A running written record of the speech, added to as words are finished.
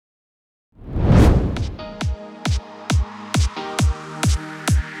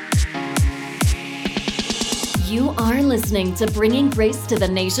You are listening to Bringing Grace to the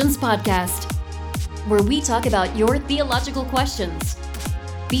Nations podcast, where we talk about your theological questions.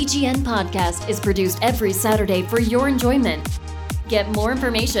 BGN Podcast is produced every Saturday for your enjoyment. Get more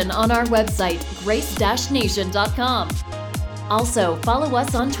information on our website, grace-nation.com. Also, follow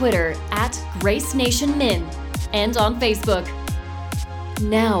us on Twitter at GraceNationMin and on Facebook.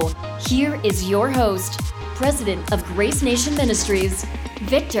 Now, here is your host, President of Grace Nation Ministries,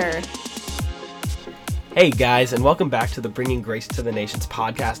 Victor. Hey guys, and welcome back to the Bringing Grace to the Nations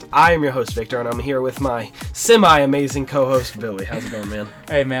podcast. I am your host, Victor, and I'm here with my semi-amazing co-host, Billy. How's it going, man?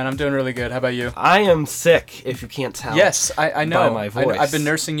 Hey, man, I'm doing really good. How about you? I am sick, if you can't tell. Yes, I know. By my voice. I've been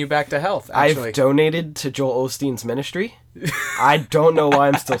nursing you back to health, actually. I've donated to Joel Osteen's ministry. I don't know why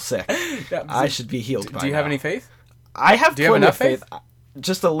I'm still sick. I should be healed by now. Do you have any faith? I have Do you have enough faith?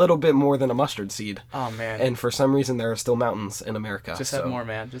 Just a little bit more than a mustard seed. Oh, man. And for some reason, there are still mountains in America. Just have more,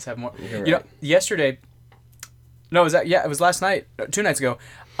 man. Just have more. You're You know, right. yesterday... No, it was last night, 2 nights ago.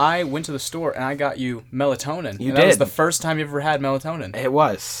 I went to the store and I got you melatonin. You and that was did. the first time you ever had melatonin. It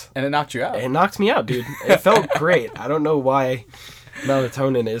was. And it knocked you out. It knocked me out, dude. It felt great. I don't know why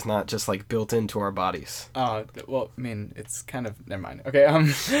melatonin is not just like built into our bodies. Well, I mean, it's kind of... Never mind. Okay,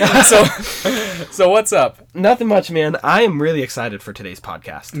 so what's up? Nothing much, man. I am really excited for today's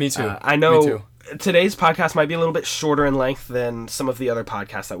podcast. Me too. I know Me too. Today's podcast might be a little bit shorter in length than some of the other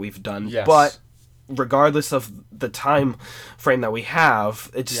podcasts that we've done, Yes. but regardless of the time frame that we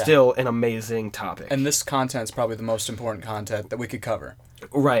have, it's still an amazing topic. And this content's probably the most important content that we could cover.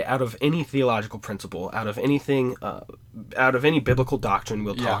 Right, out of any theological principle, out of anything, out of any biblical doctrine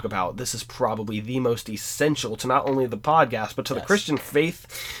we'll talk about, this is probably the most essential to not only the podcast, but to the Christian faith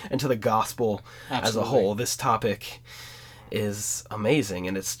and to the gospel as a whole. This topic is amazing,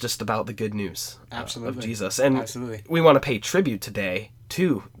 and it's just about the good news of Jesus. And we want to pay tribute today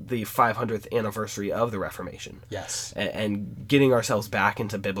to the 500th anniversary of the Reformation. Yes. And getting ourselves back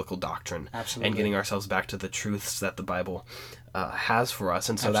into biblical doctrine. Absolutely. And getting ourselves back to the truths that the Bible has for us.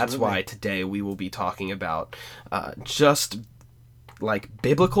 And so that's why today we will be talking about just like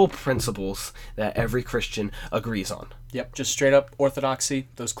biblical principles that every Christian agrees on. Yep, just straight up orthodoxy,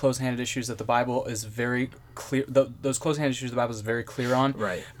 those close-handed issues that the Bible is very clear, those close-handed issues the Bible is very clear on.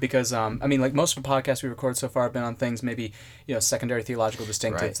 Right. Because, I mean, like most of the podcasts we record so far have been on things maybe, secondary theological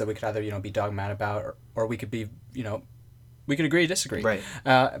distinctives that we could either, be dogmatic about or we could be, we could agree or disagree. Right.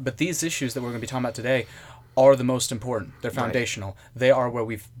 But these issues that we're going to be talking about today are the most important. They're foundational. Right. They are where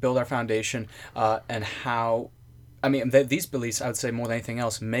we've built our foundation and how... I mean, these beliefs, I would say more than anything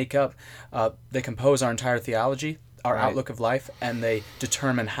else, make up, they compose our entire theology, our outlook of life, and they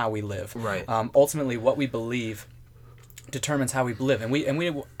determine how we live. Right. Ultimately, what we believe determines how we live,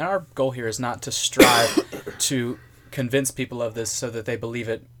 and our goal here is not to strive to convince people of this so that they believe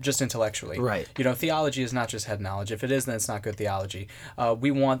it just intellectually. Right. Theology is not just head knowledge. If it is, then it's not good theology.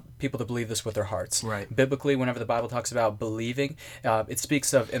 We want people to believe this with their hearts. Right. Biblically, whenever the Bible talks about believing, it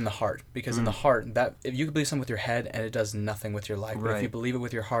speaks of in the heart, because in the heart, that if you can believe something with your head and it does nothing with your life, but if you believe it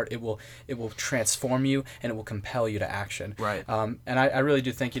with your heart, it will transform you and it will compel you to action. Right. And I really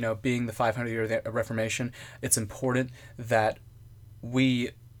do think, being the 500-year Reformation, it's important that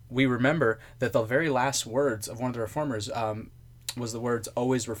we remember that the very last words of one of the reformers was the words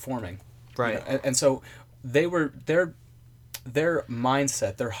 "always reforming." Right. And so they were their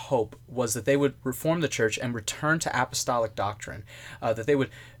mindset, their hope was that they would reform the church and return to apostolic doctrine, that they would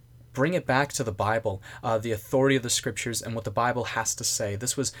bring it back to the Bible, the authority of the Scriptures and what the Bible has to say.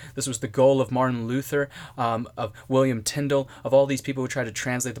 This was the goal of Martin Luther, of William Tyndale, of all these people who tried to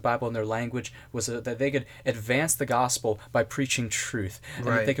translate the Bible in their language, was that they could advance the gospel by preaching truth, and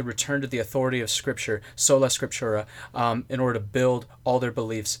that they could return to the authority of Scripture, sola scriptura, in order to build all their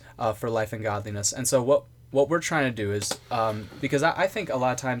beliefs for life and godliness. And so what we're trying to do is, because I think a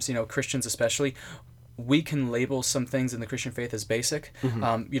lot of times, Christians especially, we can label some things in the Christian faith as basic,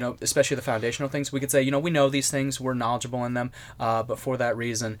 especially the foundational things. We could say, we know these things, we're knowledgeable in them, but for that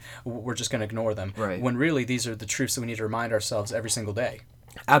reason, we're just going to ignore them. Right. When really, these are the truths that we need to remind ourselves every single day.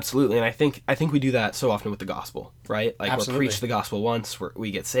 Absolutely, and I think we do that so often with the gospel, right? Like Absolutely. we preach the gospel once,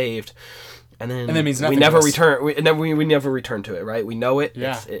 we get saved, and then it means nothing we never to us. return. We never return to it, right? We know it.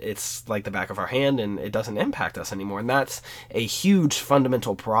 Yeah. It's like the back of our hand, and it doesn't impact us anymore. And that's a huge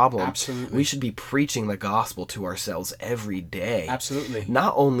fundamental problem. Absolutely. We should be preaching the gospel to ourselves every day. Absolutely.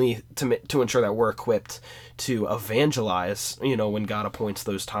 Not only to ensure that we're equipped to evangelize, when God appoints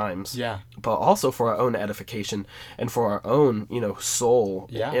those times. Yeah. But also for our own edification and for our own, soul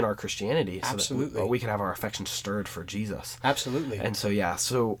Yeah. in our Christianity. So Absolutely. that we can have our affections stirred for Jesus. Absolutely. And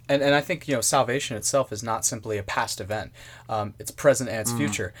so, And I think, salvation itself is not simply a past event. It's present and it's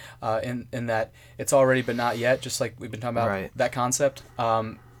future. In that it's already but not yet, just like we've been talking about that concept.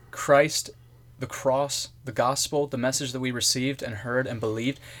 Christ, the cross, the gospel, the message that we received and heard and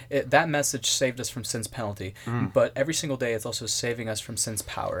believed, that message saved us from sin's penalty. But every single day it's also saving us from sin's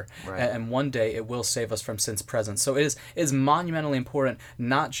power. And one day it will save us from sin's presence. So it is monumentally important,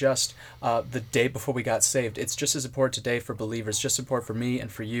 not just the day before we got saved. It's just as important today for believers, just as important for me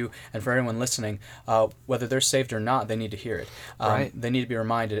and for you and for everyone listening. Whether they're saved or not, they need to hear it. They need to be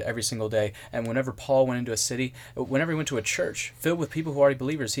reminded every single day. And whenever Paul went into a city, whenever he went to a church filled with people who are already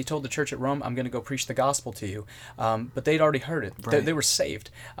believers, he told the church at Rome, I'm going to go preach the gospel to you. But they'd already heard it. They were saved.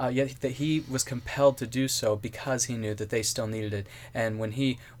 Yet that he was compelled to do so because he knew that they still needed it. And when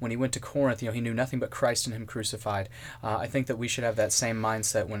he went to Corinth, he knew nothing but Christ and him crucified. I think that we should have that same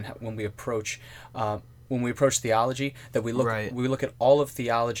mindset when we approach theology, that we look at all of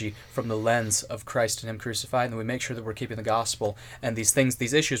theology from the lens of Christ and him crucified, and we make sure that we're keeping the gospel and these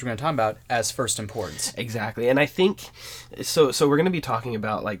issues we're going to talk about as first importance. Exactly. And I think so we're going to be talking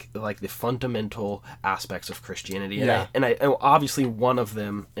about like the fundamental aspects of Christianity, and I obviously one of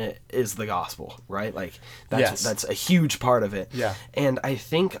them is the gospel, right? Like that's a huge part of it. And I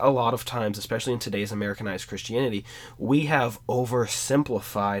think a lot of times, especially in today's Americanized Christianity, we have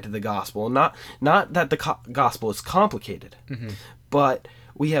oversimplified the gospel. Not that the gospel is complicated, but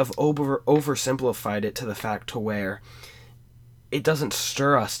we have oversimplified it to the fact to where it doesn't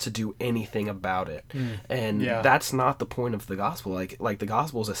stir us to do anything about it. And that's not the point of the gospel. Like the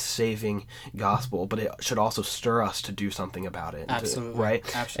gospel is a saving gospel, but it should also stir us to do something about it. Absolutely. Right?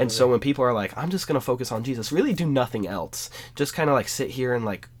 Absolutely. And so when people are like, I'm just going to focus on Jesus, really do nothing else. Just kind of like sit here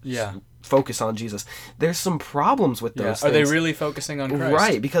and focus on Jesus. There's some problems with those things. Are they really focusing on Christ?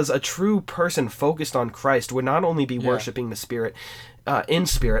 Right, because a true person focused on Christ would not only be worshiping the Spirit, in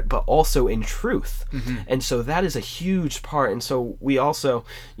spirit, but also in truth. And so that is a huge part. And so we also,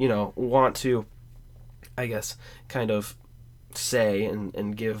 want to, I guess, kind of say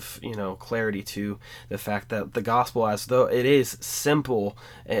and give clarity to the fact that the gospel, as though it is simple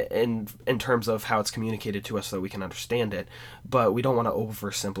in terms of how it's communicated to us so that we can understand it, but we don't want to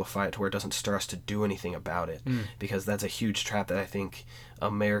oversimplify it to where it doesn't stir us to do anything about it, because that's a huge trap that I think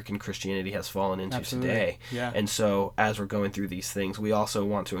American Christianity has fallen into today. And so as we're going through these things, we also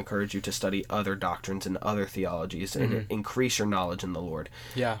want to encourage you to study other doctrines and other theologies and increase your knowledge in the Lord,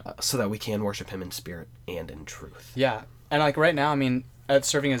 so that we can worship him in spirit and in truth. And like right now, I mean,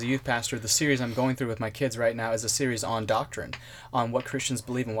 serving as a youth pastor, the series I'm going through with my kids right now is a series on doctrine, on what Christians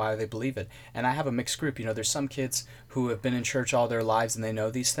believe and why they believe it. And I have a mixed group. There's some kids who have been in church all their lives and they know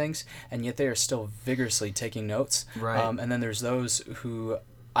these things, and yet they are still vigorously taking notes. And then there's those who...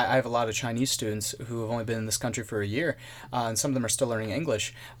 I have a lot of Chinese students who have only been in this country for a year, and some of them are still learning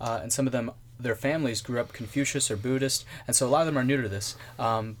English, and some of them, their families grew up Confucius or Buddhist, and so a lot of them are new to this.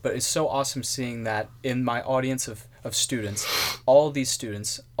 But it's so awesome seeing that in my audience of students, all these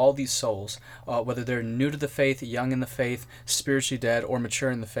souls, whether they're new to the faith, young in the faith, spiritually dead, or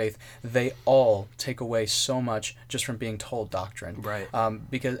mature in the faith, they all take away so much just from being told doctrine.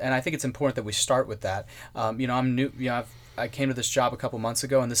 And I think it's important that we start with that. I'm new. I came to this job a couple months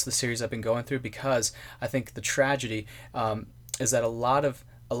ago, and this is the series I've been going through, because I think the tragedy is that a lot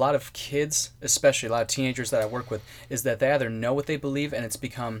of kids, especially a lot of teenagers that I work with, is that they either know what they believe and it's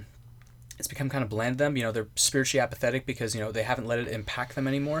become kind of bland to them. They're spiritually apathetic because they haven't let it impact them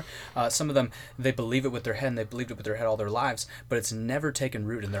anymore. Some of them, they believe it with their head, and they believed it with their head all their lives, but it's never taken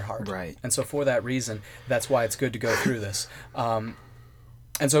root in their heart. And so for that reason, that's why it's good to go through this.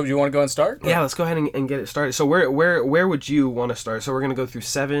 And so do you want to go and start? Yeah, let's go ahead and get it started. So where would you want to start? So we're going to go through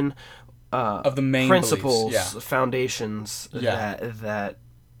 7 of the main principles, foundations that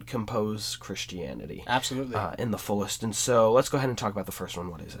compose Christianity. Absolutely. In the fullest. And so let's go ahead and talk about the first one.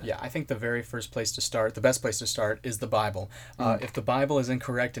 What is it? Yeah, I think the very first place to start, the best place to start, is the Bible. If the Bible is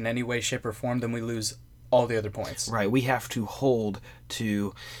incorrect in any way, shape, or form, then we lose all the other points. Right. We have to hold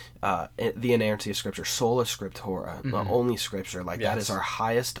to the inerrancy of Scripture, sola scriptura, only Scripture. That is our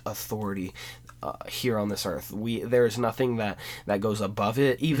highest authority here on this earth. There is nothing that goes above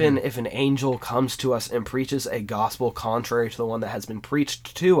it. Even if an angel comes to us and preaches a gospel contrary to the one that has been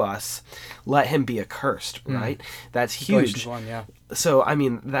preached to us, let him be accursed. Right. That's huge. So I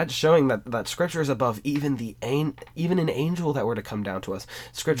mean, that's showing that Scripture is above even an angel that were to come down to us.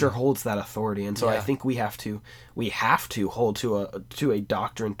 Scripture holds that authority, and so I think we have to hold to a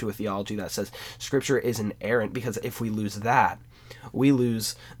doctrine, to a theology that says Scripture is inerrant, because if we lose that, we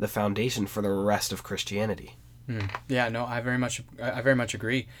lose the foundation for the rest of Christianity. Yeah, no, I very much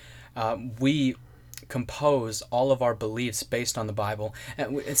agree. We compose all of our beliefs based on the Bible.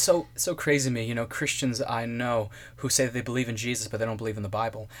 And it's so crazy to me, you know, Christians I know who say that they believe in Jesus, but they don't believe in the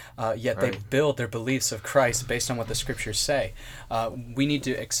Bible. Yet they build their beliefs of Christ based on what the Scriptures say. We need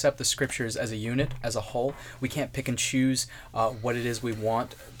to accept the Scriptures as a unit, as a whole. We can't pick and choose what it is we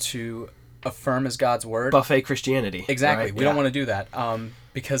want to affirm as God's word. Buffet Christianity. Exactly. Right? We don't want to do that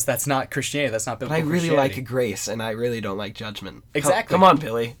because that's not Christianity. That's not biblical But I really Christianity. like grace, and I really don't like judgment. Exactly. Come on,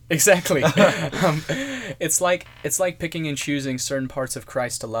 Billy. Exactly. It's like picking and choosing certain parts of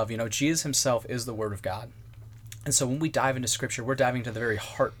Christ to love. You know, Jesus himself is the Word of God. And so when we dive into Scripture, we're diving into the very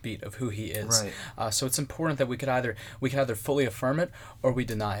heartbeat of who He is. Right. So it's important that we could either fully affirm it or we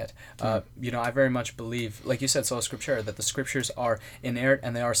deny it. You know, I very much believe, like you said, sola scriptura, that the Scriptures are inerrant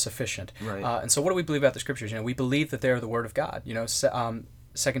and they are sufficient. Right. And so what do we believe about the Scriptures? You know, we believe that they are the Word of God. You know,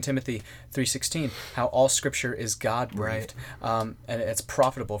 2 Timothy 3:16, how all Scripture is God-breathed, and it's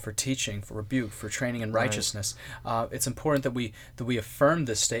profitable for teaching, for rebuke, for training in righteousness. It's important that we affirm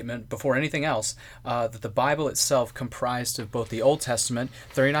this statement before anything else, that the Bible itself, comprised of both the Old Testament,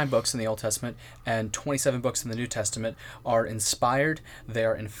 39 books in the Old Testament, and 27 books in the New Testament, are inspired, they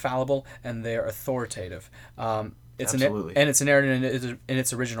are infallible, and they are authoritative. Absolutely. It's inerrant in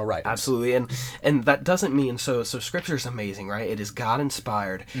its original right. Absolutely, and that doesn't mean so Scripture is amazing, right? It is God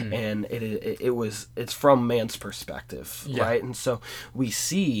inspired, and it's from man's perspective, right? And so we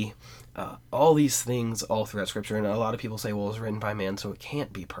see all these things all throughout Scripture, and a lot of people say, well, it's written by man, so it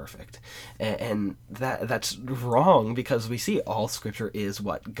can't be perfect, and that's wrong, because we see all Scripture is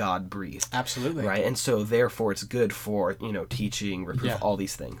what God breathed. Absolutely. Right, and so therefore it's good for, you know, teaching, reproof, all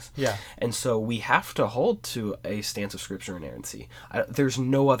these things. Yeah. And so we have to hold to a stance of Scripture inerrancy. There's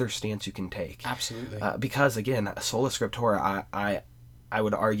no other stance you can take. Absolutely. Because again, sola scriptura, I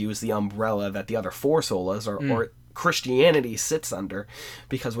would argue, is the umbrella that the other four solas or Christianity sits under,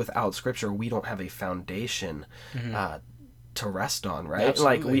 because without Scripture we don't have a foundation to rest on, right?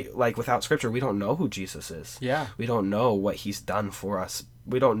 Absolutely. Like without Scripture we don't know who Jesus is. Yeah. We don't know what He's done for us.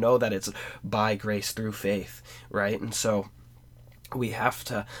 We don't know that it's by grace through faith, right? And so we have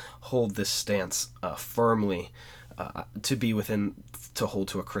to hold this stance firmly to hold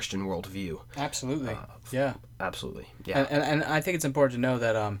to a Christian worldview. Absolutely. Yeah. Absolutely. Yeah. And I think it's important to know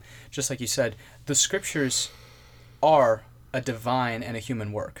that, just like you said, the Scriptures are a divine and a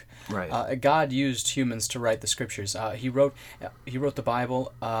human work. Right. God used humans to write the Scriptures. He wrote the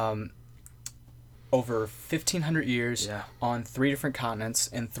Bible over 1,500 years on 3 different continents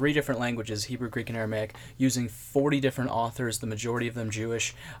in 3 different languages, Hebrew, Greek, and Aramaic, using 40 different authors, the majority of them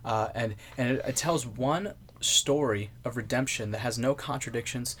Jewish, and it tells one story of redemption that has no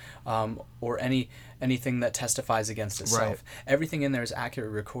contradictions or anything that testifies against itself. Right. Everything in there is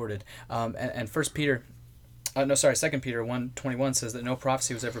accurately recorded. And 2 Peter 1:21 says that no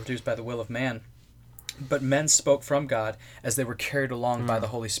prophecy was ever produced by the will of man, but men spoke from God as they were carried along by the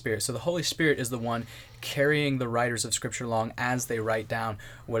Holy Spirit. So the Holy Spirit is the one carrying the writers of Scripture along as they write down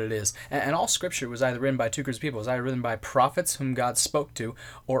what it is. And all Scripture was either written by 2 groups of people. It was either written by prophets whom God spoke to,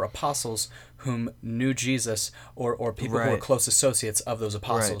 or apostles whom knew Jesus, or people who were close associates of those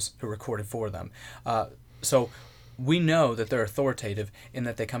apostles who recorded for them. So we know that they're authoritative in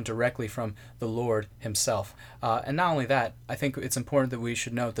that they come directly from the Lord Himself. And not only that, I think it's important that we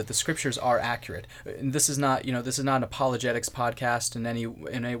should note that the Scriptures are accurate. And this is not an apologetics podcast,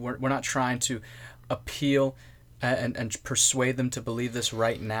 we're not trying to appeal and persuade them to believe this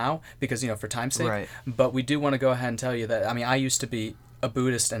right now, because, for time's sake. Right. But we do want to go ahead and tell you that, I used to be a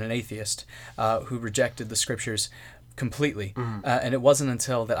Buddhist and an atheist who rejected the Scriptures completely. And it wasn't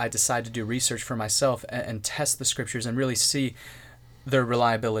until that I decided to do research for myself and test the Scriptures and really see their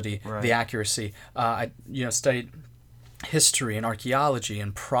reliability, the accuracy. I studied history and archaeology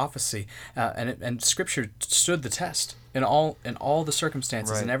and prophecy, and Scripture stood the test in all the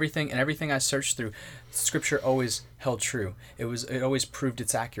circumstances, and everything I searched through. Scripture always held true. It always proved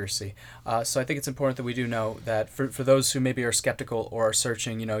its accuracy. So I think it's important that we do know that for those who maybe are skeptical or are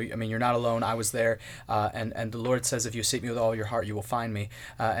searching, you're not alone. I was there, and the Lord says, if you seek me with all your heart, you will find me.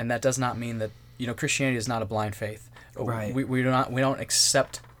 And that does not mean that Christianity is not a blind faith. Right. We don't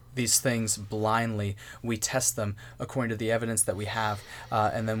accept these things blindly. We test them according to the evidence that we have,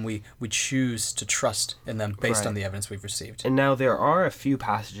 and then we choose to trust in them based on the evidence we've received. And now there are a few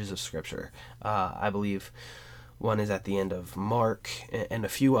passages of Scripture. I believe one is at the end of Mark and a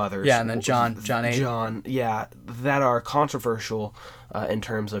few others. Yeah, and then John 8. That are controversial in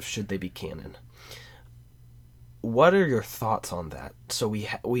terms of should they be canon. What are your thoughts on that? So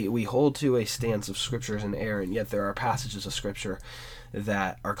we hold to a stance of Scripture as inerrant, yet there are passages of Scripture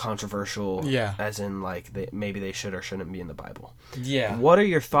that are controversial, as in maybe they should or shouldn't be in the Bible. Yeah. What are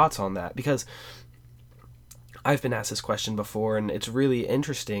your thoughts on that? Because I've been asked this question before, and it's really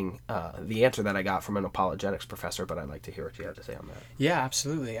interesting, the answer that I got from an apologetics professor, but I'd like to hear what you have to say on that. Yeah,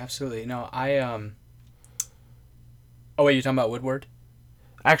 absolutely. No, Oh, wait, you're talking about Woodward?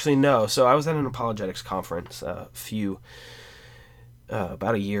 Actually, no. So I was at an apologetics conference about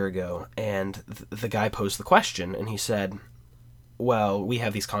a year ago, and the guy posed the question, and he said, well, we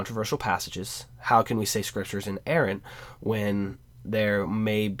have these controversial passages. How can we say Scripture is inerrant when there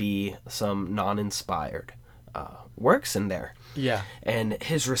may be some non-inspired works in there? Yeah. And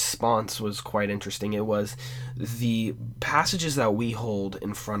his response was quite interesting. It was, the passages that we hold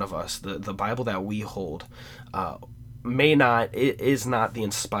in front of us, the Bible that we hold, it is not the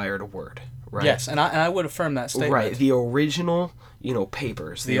inspired word, right? Yes, and I would affirm that statement. Right, the original,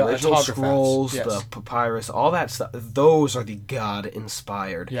 papers, the original scrolls, yes. The papyrus, all that stuff, those are the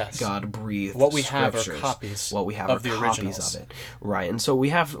God-inspired, yes. God-breathed what we scriptures. Have are copies what we have of are the copies originals. of it. Right, and so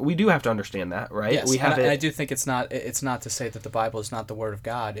we do have to understand that, right? Yes, we have and I do think it's not to say that the Bible is not the Word of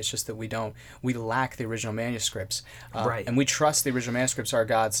God. It's just that we lack the original manuscripts. Right. And we trust the original manuscripts are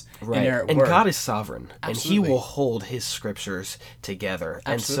God's right. inerrant and word. God is sovereign, Absolutely. and He will hold His scriptures together.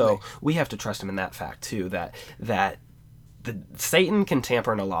 Absolutely. And so we have to trust Him in that fact too, that Satan can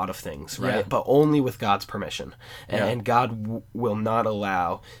tamper in a lot of things, right? Yeah. But only with God's permission, Yeah. and God will not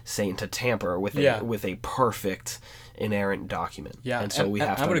allow Satan to tamper with a perfect, inerrant document. Yeah, and so we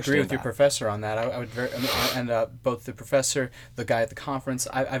have to. I would agree with that. your professor on that. I would both the professor, the guy at the conference,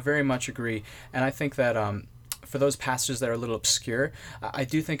 I very much agree, and I think that. For those passages that are a little obscure, I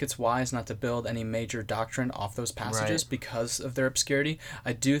do think it's wise not to build any major doctrine off those passages because of their obscurity.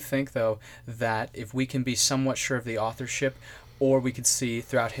 I do think, though, that if we can be somewhat sure of the authorship, or we could see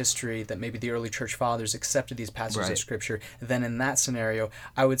throughout history that maybe the early church fathers accepted these passages of Scripture, then in that scenario,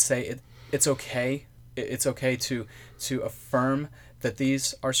 I would say it's okay. It's okay to affirm that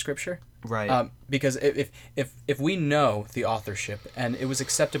these are Scripture. Right. Because if we know the authorship and it was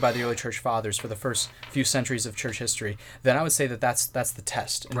accepted by the early church fathers for the first few centuries of church history, then I would say that's the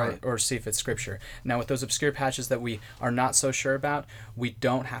test, or see if it's Scripture. Now, with those obscure passages that we are not so sure about, we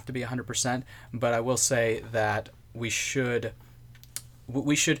don't have to be 100%. But I will say that we should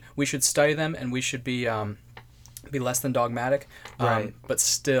study them, and we should be less than dogmatic, but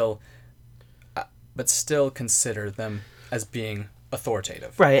still consider them as being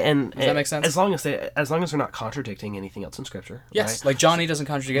authoritative. Right, and does that make sense? As long as they're not contradicting anything else in Scripture. Yes, right? like John E doesn't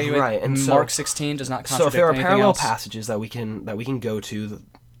contradict anything. Right, and Mark 16 does not contradict anything else. So if there are parallel passages that we can go to,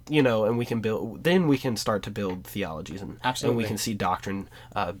 and we can build, then we can start to build theologies, and we can see doctrine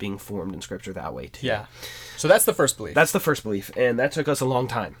being formed in Scripture that way too. Yeah. So that's the first belief. That's the first belief, and that took us a long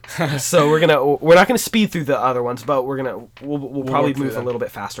time. So we're not gonna speed through the other ones, but we'll probably move a little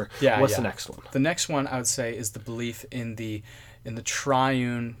bit faster. Yeah. What's the next one? The next one I would say is the belief in the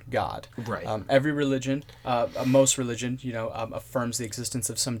triune God. Right. Every religion, most religion, affirms the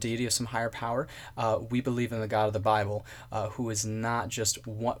existence of some deity, of some higher power. We believe in the God of the Bible, who is not just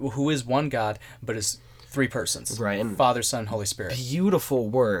one, who is one God, but is three persons. Right. And Father, Son, Holy Spirit. Beautiful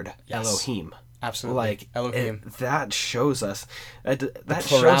word, yes. Elohim. Absolutely. Like Elohim. That shows us the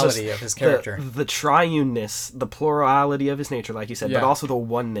plurality of his character, the triuneness, the plurality of his nature, like you said, but also the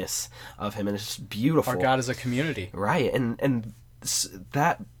oneness of him, and it's just beautiful. Our God is a community, right? And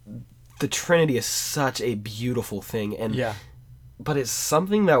that the Trinity is such a beautiful thing, but it's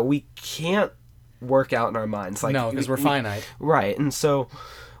something that we can't work out in our minds. Like, no, because we're finite, right? And so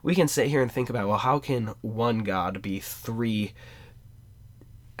we can sit here and think about, well, how can one God be three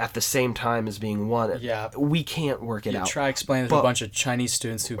at the same time as being one? Yeah. We can't work it out. Try explaining to a bunch of Chinese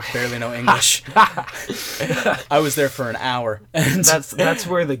students who barely know English. I was there for an hour. And that's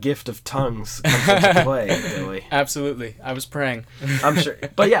where the gift of tongues comes into play, Billy. Absolutely. I was praying. I'm sure.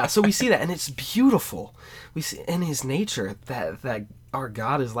 But yeah, so we see that, and it's beautiful. We see in his nature that our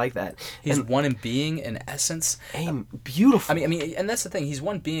God is like that. He's one in being, in essence. Beautiful. I mean, and that's the thing. He's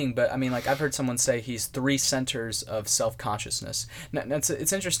one being, but I mean, like I've heard someone say he's three centers of self-consciousness. Now,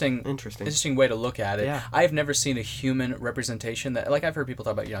 it's interesting way to look at it. Yeah. I've never seen a human representation that, like I've heard people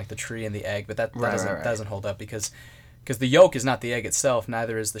talk about, like the tree and the egg, but that doesn't hold up because the yolk is not the egg itself,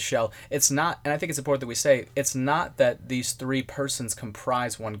 neither is the shell. It's not, and I think it's important that we say, it's not that these three persons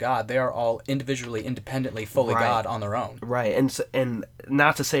comprise one God. They are all individually, independently, fully God on their own. Right, and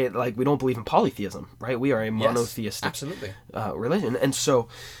not to say it like we don't believe in polytheism, right? We are a monotheistic religion, and so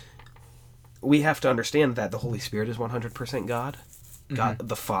we have to understand that the Holy Spirit is 100% God, God,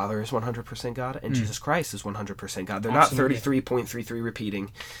 the Father is 100% God, and Jesus Christ is 100% God. They're Absolutely. not 33.33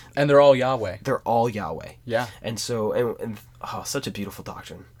 repeating. And they're all Yahweh. They're all Yahweh. Yeah. And so, such a beautiful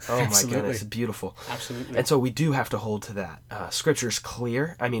doctrine. Oh my Absolutely. goodness, beautiful. Absolutely. And so we do have to hold to that. Scripture's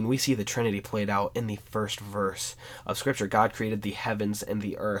clear. I mean, we see the Trinity played out in the first verse of Scripture. God created the heavens and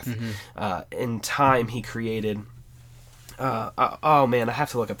the earth. In time, He created... oh man, I have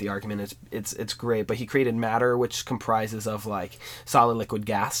to look up the argument. It's great, but He created matter, which comprises of like solid, liquid,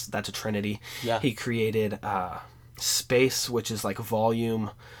 gas. That's a trinity. Yeah. He created space, which is like volume,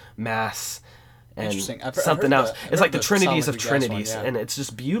 mass, and Interesting. I've something heard else. It's like the trinities of solid liquid gas trinities, one, yeah. and it's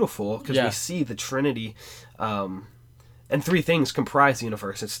just beautiful because Yeah. we see the Trinity, and three things comprise the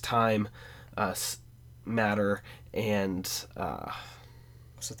universe. It's time, matter, and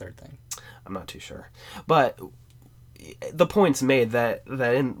What's the third thing? I'm not too sure, but the point's made that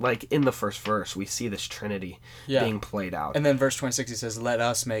in the first verse we see this Trinity being played out. And then verse 26 he says, "Let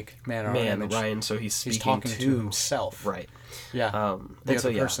us make man our own image." Ryan. So he's speaking talking to himself. right? Yeah. The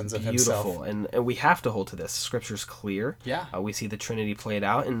other persons of beautiful, himself. and we have to hold to this. Scripture's clear. Yeah. We see the Trinity played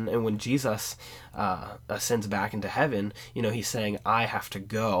out, and when Jesus ascends back into heaven, he's saying, "I have to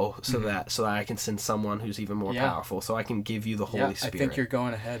go so that I can send someone who's even more powerful, so I can give you the Holy Spirit." I think you're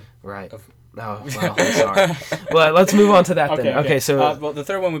going ahead. Right. Oh, well, I'm sorry. Well, let's move on to that then. Okay, so... well, the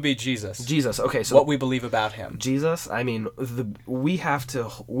third one would be Jesus. Jesus, okay, so... What we believe about Him. Jesus, I mean, we have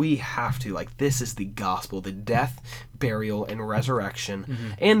to, like, this is the gospel, the death, burial, and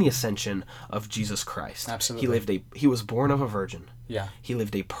resurrection, and the ascension of Jesus Christ. Absolutely. He was born of a virgin. Yeah. He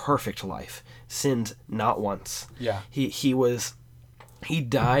lived a perfect life, sinned not once. Yeah. He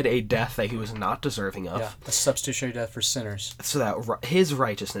died a death that he was not deserving of. Yeah, a substitutionary death for sinners. So that his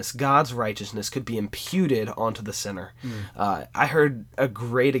righteousness, God's righteousness, could be imputed onto the sinner. I heard a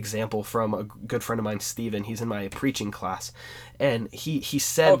great example from a good friend of mine, Stephen. He's in my preaching class. And he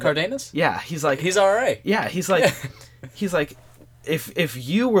said... Oh, Cardenas? Yeah, he's like... He's all right. Yeah, he's like... he's like, if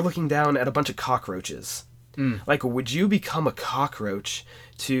you were looking down at a bunch of cockroaches, like, would you become a cockroach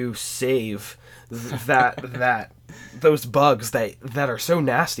to save those bugs that are so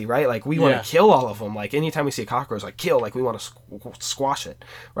nasty, right? Like, we want to kill all of them. Like, anytime we see a cockroach, like, kill, like, we want to squash it,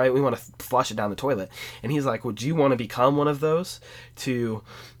 right? We want to flush it down the toilet. And he's like, would you want to become one of those to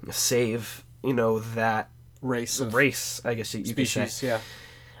save, that race, I guess you could say. Yeah.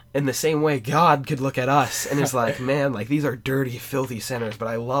 In the same way, God could look at us and is like, man, like, these are dirty, filthy sinners, but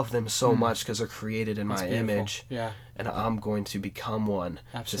I love them so much because they're created in my image. Yeah. And I'm going to become one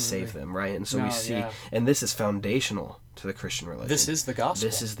to save them, right? And so we see, and this is foundational to the Christian religion. This is the gospel.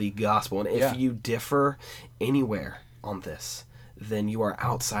 This is the gospel. And if you differ anywhere on this, then you are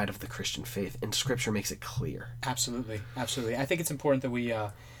outside of the Christian faith. And Scripture makes it clear. Absolutely. Absolutely. I think it's important that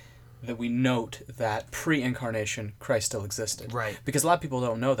we note that pre-incarnation Christ still existed. Right. Because a lot of people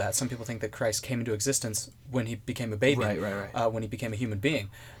don't know that. Some people think that Christ came into existence when he became a baby. Right. When he became a human being.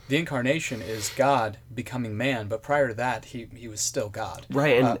 The incarnation is God becoming man, but prior to that, he was still God.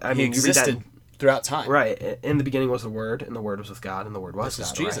 Right, and he existed throughout time. Right. In the beginning was the Word, and the Word was with God, and the Word was God.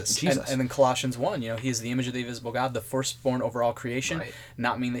 This is Jesus. Right? Jesus. And then Colossians 1, he is the image of the invisible God, the firstborn over all creation. Right.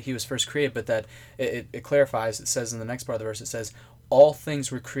 Not mean that he was first created, but that it clarifies. It says in the next part of the verse, it says, all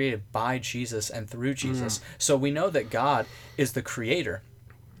things were created by Jesus and through Jesus. So we know that God is the creator.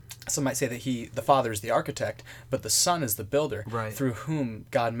 Some might say that the Father is the architect, but the Son is the builder, through whom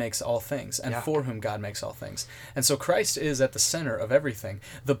God makes all things, and for whom God makes all things. And so Christ is at the center of everything.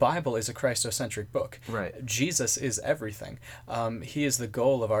 The Bible is a Christocentric book. Right. Jesus is everything. He is the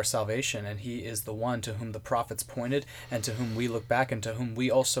goal of our salvation, and he is the one to whom the prophets pointed, and to whom we look back, and to whom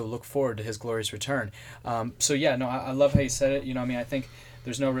we also look forward to his glorious return. I love how you said it. I think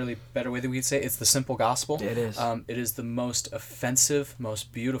there's no really better way that we could say it. It's the simple gospel. It is. It is the most offensive,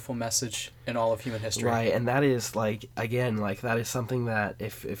 most beautiful message in all of human history. Right, and that is, that is something that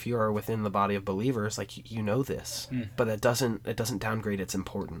if you are within the body of believers, you know this, but it doesn't downgrade its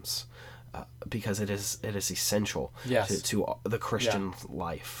importance. Because it is essential to the Christian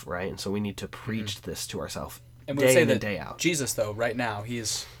life, right? And so we need to preach this to ourselves day in and day out. Jesus, though, right now, he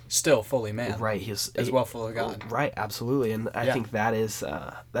is still fully man. Right, he's as well fully God. Right, absolutely, and I think that is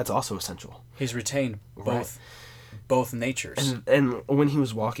that's also essential. He's retained both natures. And when he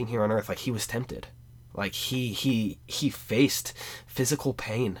was walking here on earth, he was tempted. He faced physical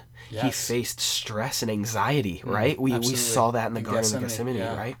pain. Yes. He faced stress and anxiety, right? We saw that in the Garden of Gethsemane,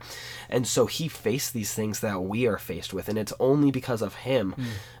 right? And so he faced these things that we are faced with, and it's only because of him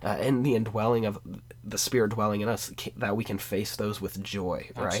and the indwelling of the Spirit dwelling in us that we can face those with joy,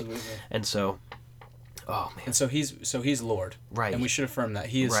 right? Absolutely. And so Oh man. And so he's Lord. Right. And we should affirm that.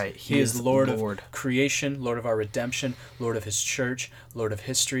 He is right. he is Lord of creation, Lord of our redemption, Lord of his church, Lord of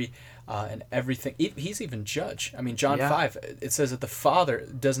history, and everything. He's even judge. I mean, John 5, it says that the Father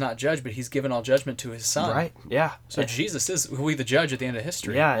does not judge, but he's given all judgment to his Son. Right. Yeah. So Jesus is who we the judge at the end of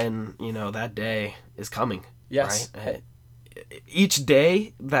history. Yeah, and that day is coming. Yes. Right? Each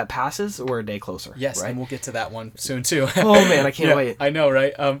day that passes, we're a day closer. Yes, right? and we'll get to that one soon too. Oh man, I can't wait. I know,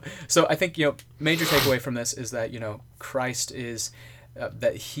 right? So I think major takeaway from this is that Christ is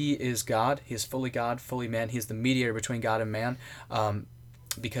that he is God. He is fully God, fully man. He is the mediator between God and man,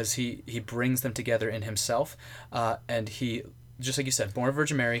 because he brings them together in himself, and he, just like you said, born of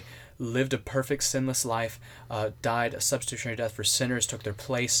Virgin Mary, lived a perfect sinless life, died a substitutionary death for sinners, took their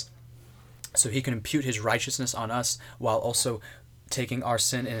place, so he can impute his righteousness on us while also taking our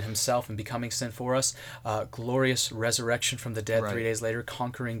sin in himself and becoming sin for us. Glorious resurrection from the dead 3 days later,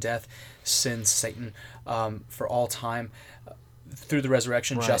 conquering death, sin, Satan, for all time. Through the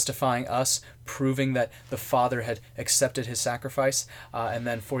resurrection, justifying us, proving that the Father had accepted his sacrifice, and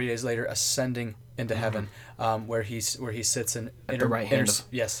then 40 days later ascending into heaven, where he sits at the right hand of,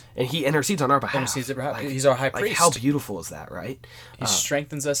 yes, and he intercedes on our behalf. He's our high priest. Like, how beautiful is that, right? He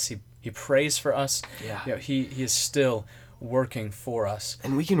strengthens us. He prays for us. Yeah. He is still working for us.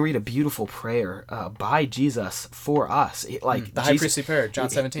 And we can read a beautiful prayer by Jesus for us. Like the high priestly prayer, John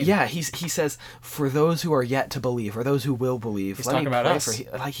 17. Yeah, he says, for those who are yet to believe, or those who will believe. He's talking about us.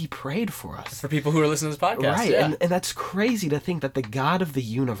 He prayed for us. For people who are listening to this podcast. Right, yeah. and that's crazy to think that the God of the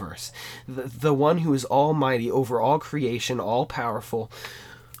universe, the one who is almighty over all creation, all powerful,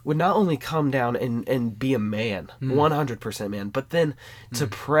 would not only come down and be a man, 100% man, but then to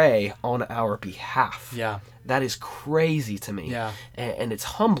pray on our behalf. Yeah. That is crazy to me. Yeah. And it's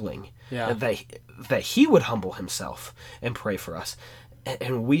humbling that he would humble himself and pray for us.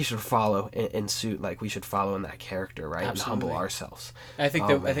 And we should follow in suit, like we should follow in that character, right? Absolutely. And humble ourselves. I think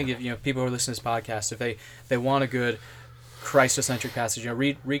if people who are listening to this podcast, if they want a good Christocentric passage,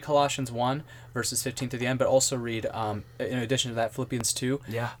 read Colossians 1 verses 15 to the end, but also read in addition to that Philippians 2,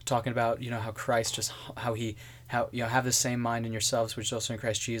 talking about how Christ how have the same mind in yourselves which is also in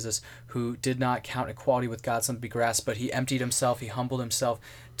Christ Jesus, who did not count equality with God something to be grasped, but he emptied himself, he humbled himself,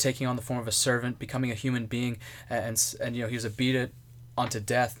 taking on the form of a servant, becoming a human being, and he was obedient unto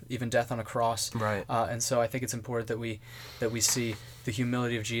death, even death on a cross. Right. And so I think it's important that we see the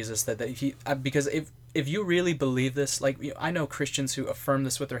humility of Jesus, that he, because if you really believe this, like I know Christians who affirm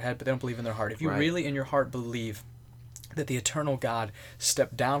this with their head, but they don't believe in their heart. If you really in your heart believe that the eternal God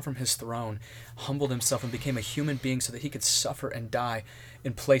stepped down from his throne, humbled himself, and became a human being so that he could suffer and die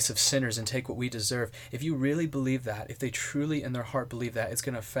in place of sinners and take what we deserve, if you really believe that, if they truly in their heart believe that, it's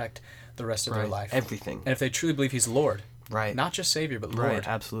going to affect the rest of their life. Everything. And if they truly believe he's Lord. Right. Not just Savior, but Lord. Right,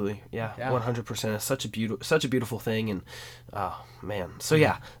 absolutely. Yeah. 100%. It's such a beautiful thing, and oh man. So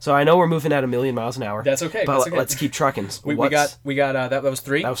So I know we're moving at 1,000,000 miles an hour. That's okay. But let's keep trucking. We got that was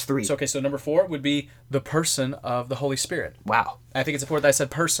 3. That was 3. So so number 4 would be the person of the Holy Spirit. Wow. I think it's important that I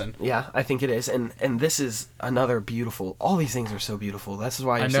said person. Yeah, I think it is. And this is another beautiful. All these things are so beautiful. This is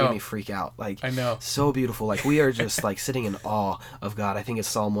why you're seeing me freak out. Like, I know. So beautiful. Like, we are just like sitting in awe of God. I think it's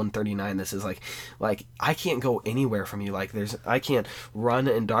Psalm 139. This is like I can't go anywhere from you. Like, I can't run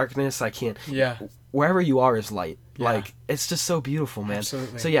in darkness. I can't. Yeah. Wherever you are is light. Yeah. Like, it's just so beautiful, man.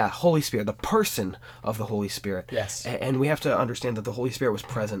 Absolutely. So Holy Spirit, the person of the Holy Spirit. Yes. And we have to understand that the Holy Spirit was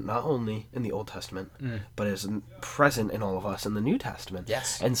present not only in the Old Testament, but is present in all of us in the New Testament.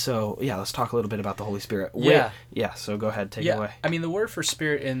 Yes. And so, let's talk a little bit about the Holy Spirit. So go ahead, take it away. I mean, the word for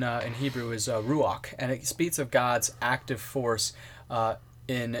spirit in Hebrew is ruach, and it speaks of God's active force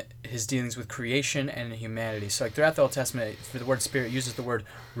in his dealings with creation and in humanity. So like throughout the Old Testament, for the word spirit, uses the word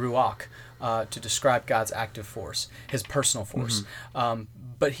ruach to describe God's active force, his personal force.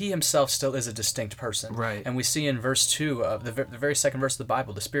 But he himself still is a distinct person. Right. And we see in verse 2 of the very second verse of the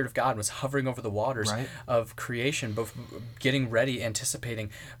Bible, the Spirit of God was hovering over the waters of creation, both getting ready, anticipating,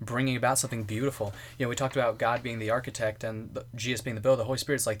 bringing about something beautiful. We talked about God being the architect and Jesus being the builder. The Holy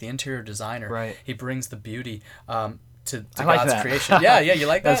Spirit's like the interior designer. Right. He brings the beauty to like God's that. creation. Yeah, you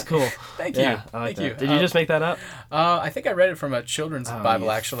like that? That's cool. Thank you. I like Thank you. Did you just make that up? I think I read it from a children's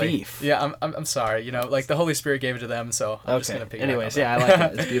Bible, actually. Thief. Yeah, I'm sorry. Like the Holy Spirit gave it to them, so I'm just going to pick Anyways, it up. I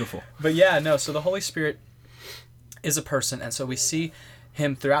like it. It's beautiful. But so the Holy Spirit is a person, and so we see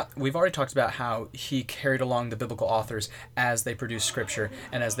him throughout. We've already talked about how he carried along the biblical authors as they produced scripture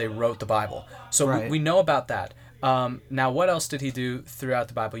and as they wrote the Bible. So we know about that. Now, what else did he do throughout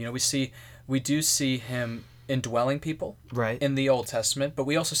the Bible? We do see him indwelling people in the Old Testament, but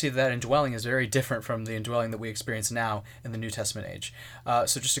we also see that indwelling is very different from the indwelling that we experience now in the New Testament age.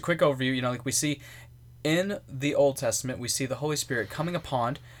 So just a quick overview, like we see in the Old Testament, we see the Holy Spirit coming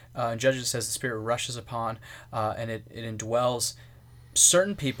upon, in Judges it says the Spirit rushes upon, and it indwells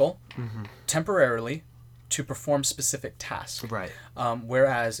certain people temporarily to perform specific tasks. Right.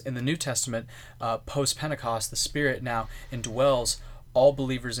 Whereas in the New Testament, post-Pentecost, the Spirit now indwells all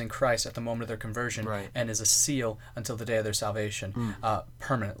believers in Christ at the moment of their conversion, and is a seal until the day of their salvation,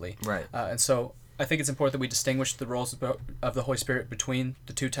 permanently. Right. And so I think it's important that we distinguish the roles of the Holy Spirit between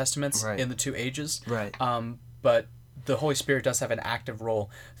the two testaments in the two ages. Right. But the Holy Spirit does have an active role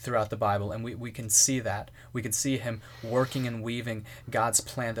throughout the Bible, and we can see that. We can see him working and weaving God's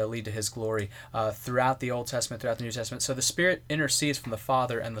plan to lead to his glory throughout the Old Testament, throughout the New Testament. So the Spirit intercedes from the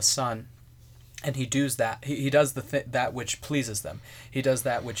Father and the Son, and he does that. He does that which pleases them. He does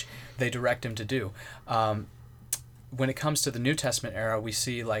that which they direct him to do. When it comes to the New Testament era, we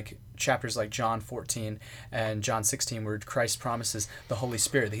see like chapters like John 14 and John 16 where Christ promises the Holy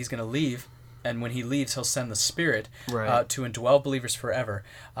Spirit that he's going to leave, and when he leaves, he'll send the Spirit to indwell believers forever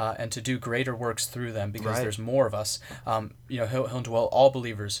and to do greater works through them, because there's more of us. He'll indwell all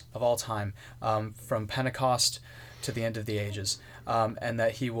believers of all time, from Pentecost to the end of the ages, and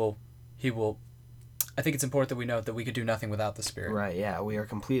that he will. I think it's important that we note that we could do nothing without the Spirit. Right, yeah. We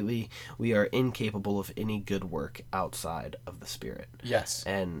are incapable of any good work outside of the Spirit. Yes.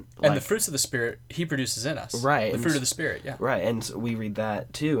 And the fruits of the Spirit he produces in us. Right. The fruit of the Spirit, yeah. Right, and so we read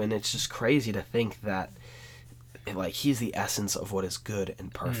that too, and it's just crazy to think that like he's the essence of what is good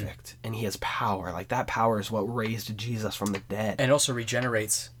and perfect, and he has power. Like that power is what raised Jesus from the dead. And also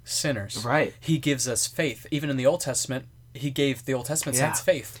regenerates sinners. Right. He gives us faith. Even in the Old Testament, he gave the Old Testament saints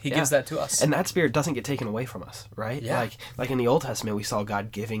faith. He gives that to us. And that Spirit doesn't get taken away from us, right? Yeah. Like in the Old Testament, we saw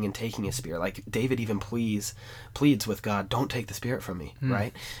God giving and taking his Spirit. Like David even pleads with God, don't take the Spirit from me,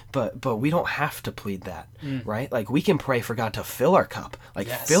 right? But we don't have to plead that, right? Like we can pray for God to fill our cup, like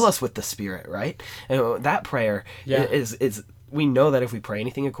fill us with the Spirit, right? And that prayer is we know that if we pray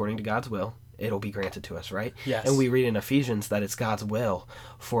anything according to God's will, it'll be granted to us, right? Yes. And we read in Ephesians that it's God's will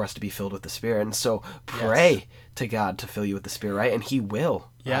for us to be filled with the Spirit. And so pray to God to fill you with the Spirit, right? And he will.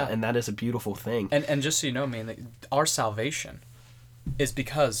 Yeah. And that is a beautiful thing. And just so you know, man, that our salvation is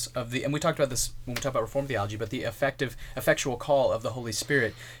because of and we talked about this when we talked about Reformed theology, but the effectual call of the Holy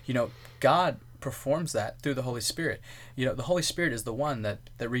Spirit, God performs that through the Holy Spirit. The Holy Spirit is the one that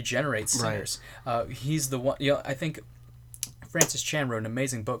regenerates sinners. He's the one, I think Francis Chan wrote an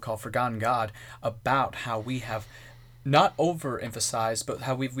amazing book called Forgotten God about how we have not overemphasized, but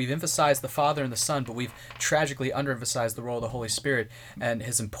how we've emphasized the Father and the Son, but we've tragically underemphasized the role of the Holy Spirit and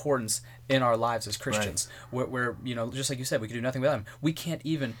his importance in our lives as Christians. Where just like you said, we can do nothing without him. We can't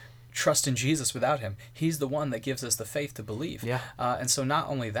even trust in Jesus without him. He's the one that gives us the faith to believe. Yeah. And so not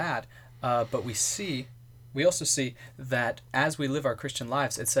only that, but we also see that as we live our Christian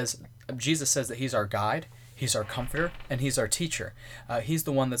lives, Jesus says that he's our guide, he's our comforter, and he's our teacher. He's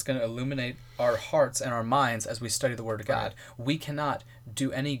the one that's going to illuminate our hearts and our minds as we study the Word of God. We cannot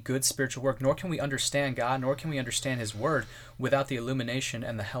do any good spiritual work, nor can we understand God, nor can we understand his Word without the illumination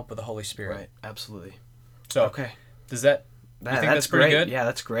and the help of the Holy Spirit. Right, absolutely. So, okay. Does that... You think that's pretty good? Yeah,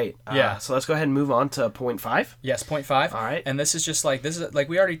 that's great. Yeah. So let's go ahead and move on to point 5. Yes, point 5. All right. And this is like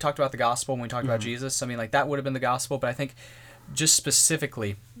we already talked about the gospel when we talked about Jesus. I mean, like that would have been the gospel, but I think just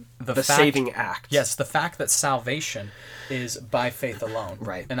specifically the fact, saving act. Yes, the fact that salvation is by faith alone,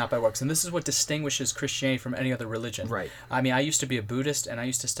 right, and not by works. And this is what distinguishes Christianity from any other religion. Right. I mean, I used to be a Buddhist, and I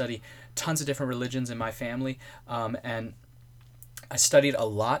used to study tons of different religions in my family, and I studied a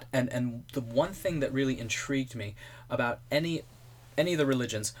lot. And the one thing that really intrigued me about any of the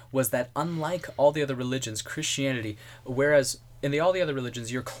religions was that unlike all the other religions, Christianity, whereas in all the other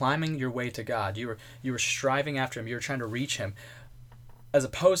religions you're climbing your way to God, you were striving after him, you were trying to reach him, as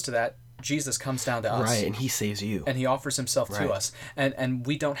opposed to that, Jesus comes down to us. Right, and he saves you. And he offers himself to us. And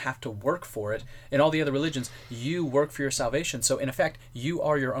we don't have to work for it. In all the other religions, you work for your salvation. So, in effect, you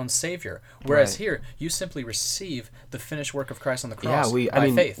are your own savior. Whereas here, you simply receive the finished work of Christ on the cross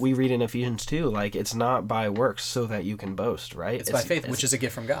by faith. We read in Ephesians 2, like, it's not by works so that you can boast, right? It's by faith, which is a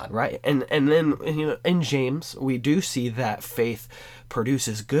gift from God. Right. And then, in James, we do see that faith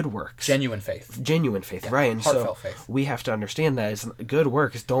produces good works. Genuine faith, right? And heartfelt so faith. We have to understand that good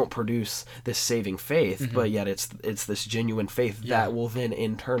works don't produce this saving faith, but yet it's this genuine faith that will then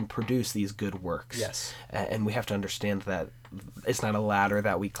in turn produce these good works. Yes. And we have to understand that a ladder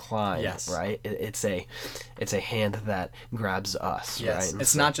that we climb, Yes. right? It's a hand that grabs us, yes. right?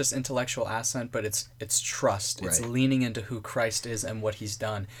 It's not just intellectual assent, but it's trust. It's Right. leaning into who Christ is and what he's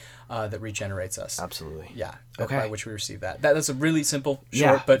done that regenerates us. Absolutely. Yeah. Okay. By which we receive that. That's a really simple, short,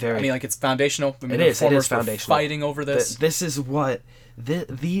 Yeah, but very. I mean, like, it's foundational. I mean, It the is reformers were foundational. fighting over this. This is what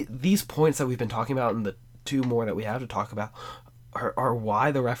these points that we've been talking about, and the two more that we have to talk about, are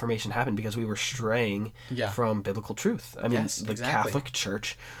why the Reformation happened, because we were straying Yeah. from biblical truth. I mean, Yes, the exactly. Catholic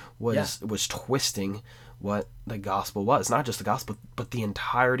Church was twisting what the gospel was, not just the gospel, but the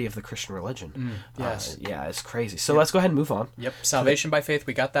entirety of the Christian religion. yes. Yeah, it's crazy. So let's go ahead and move on. Yep. Salvation by faith.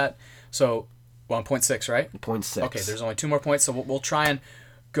 We got that. So, we're on point 6, right? Point 6. Okay, there's only 2 more points, so we'll try and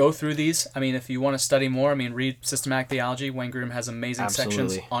go through these. I mean, if you want to study more, I mean, read Systematic Theology. Wayne Grudem has amazing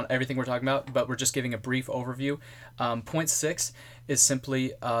sections Absolutely. on everything we're talking about, but we're just giving a brief overview. Point 6 is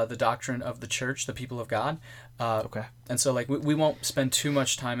simply the doctrine of the church, the people of God. Okay. And so, like, we won't spend too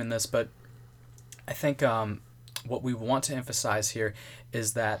much time in this, but I think what we want to emphasize here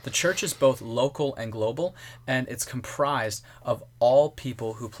is that the church is both local and global, and it's comprised of all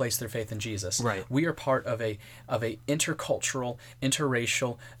people who place their faith in Jesus. Right. We are part of a intercultural,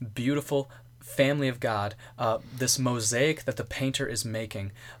 interracial, beautiful family of God. This mosaic that the painter is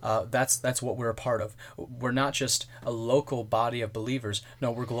making, that's what we're a part of. We're not just a local body of believers.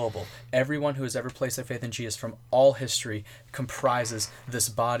 No, we're global. Everyone who has ever placed their faith in Jesus from all history comprises this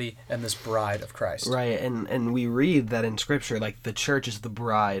body and this bride of Christ. Right, and we read that in Scripture, like, the church is the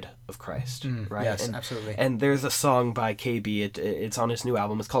bride of Christ, right? yes, and, absolutely. And there's a song by KB, it's on his new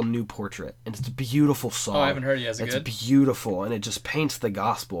album, it's called New Portrait, and it's a beautiful song. Oh, I haven't heard it yet. Is it good? It's beautiful, and it just paints the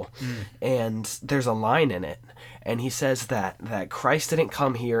gospel. And there's a line in it, and he says that Christ didn't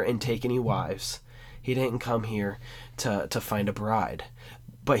come here and take any wives. He didn't come here to find a bride,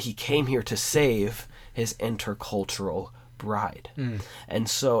 but he came here to save his intercultural bride. And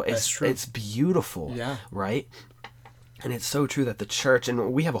so it's beautiful, Yeah. right? And it's so true that the church,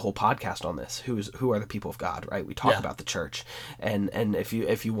 and we have a whole podcast on this, who are the people of God, right? We talk Yeah. about the church, and if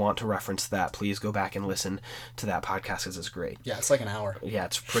you want to reference that, please go back and listen to that podcast, because it's great. Yeah, it's like an hour. Yeah,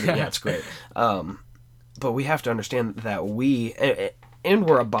 it's pretty. Yeah, it's great. But we have to understand that and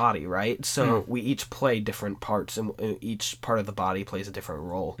we're a body, right? So we each play different parts, and each part of the body plays a different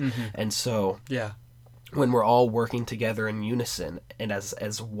role. And so Yeah. when we're all working together in unison and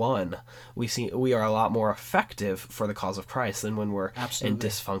as one, we are a lot more effective for the cause of Christ than when we're Absolutely.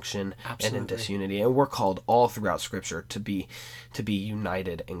 in dysfunction and in Absolutely. disunity. And we're called all throughout Scripture to be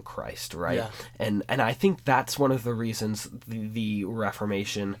united in Christ, right? Yeah. And I think that's one of the reasons the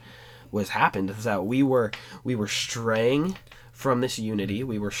Reformation was happened, is that we were straying from this unity.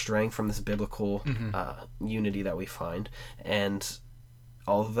 We were straying from this biblical unity that we find, and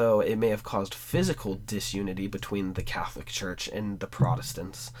although it may have caused physical disunity between the Catholic Church and the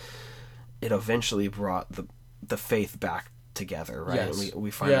Protestants, it eventually brought the faith back together, right? Yes.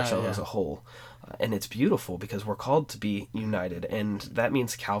 We find Yeah, ourselves yeah. as a whole. And it's beautiful because we're called to be united, and that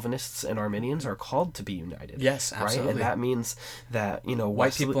means Calvinists and Arminians are called to be united. Yes, right? absolutely. And that means that, White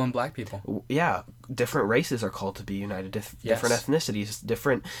Wesley- people and black people. yeah, different races are called to be united, different Yes. ethnicities,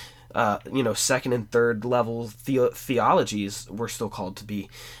 different second and third level theologies, we're still called to be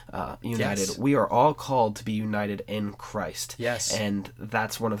united. Yes. We are all called to be united in Christ. Yes. And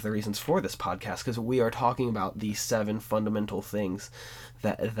that's one of the reasons for this podcast, because we are talking about these 7 fundamental things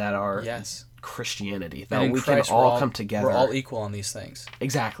that are Yes. Christianity, And that in we Christ, can all come together. We're all equal on these things.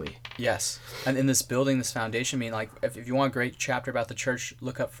 Exactly. Yes. And in this building, this foundation, I mean, like, if you want a great chapter about the church,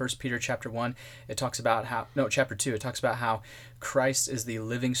 look up 1 Peter chapter 1. It talks about chapter 2, it talks about how Christ is the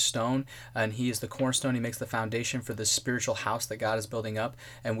living stone, and he is the cornerstone. He makes the foundation for the spiritual house that God is building up,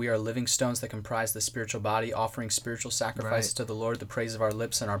 and we are living stones that comprise the spiritual body, offering spiritual sacrifices to the Lord, the praise of our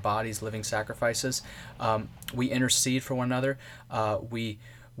lips and our bodies, living sacrifices. We intercede for one another.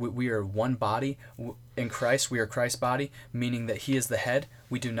 We are one body in Christ. We are Christ's body, meaning that he is the head.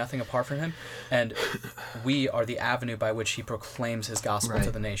 We do nothing apart from him, and we are the avenue by which he proclaims his gospel to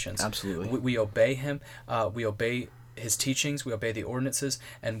Right. the nations. Absolutely. We obey him. We obey his teachings. We obey the ordinances,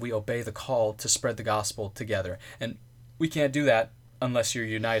 and we obey the call to spread the gospel together. And we can't do that unless you're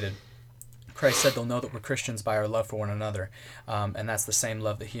united. Christ said they'll know that we're Christians by our love for one another, and that's the same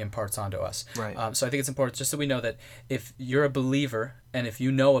love that he imparts onto us. Right. So I think it's important just so we know that if you're a believer, and if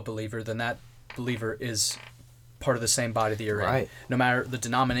you know a believer, then that believer is part of the same body that you're in. Right. No matter the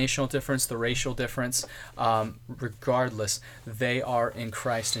denominational difference, the racial difference, regardless, they are in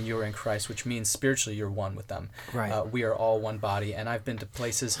Christ and you're in Christ, which means spiritually you're one with them. Right. We are all one body. And I've been to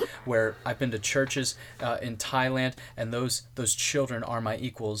places where I've been to churches in Thailand, and those children are my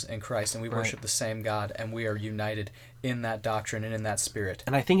equals in Christ, and we worship the same God, and we are united in that doctrine and in that spirit.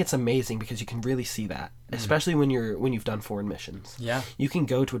 And I think it's amazing because you can really see that, especially when you've done foreign missions. Yeah. You can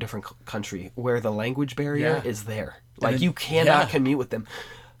go to a different country where the language barrier is there. Like, then, you cannot commute with them,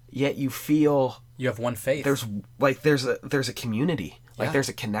 yet you feel you have one faith. There's a community. Like, there's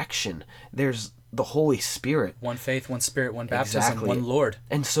a connection. There's the Holy Spirit. One faith, one Spirit, one baptism, Exactly. one Lord.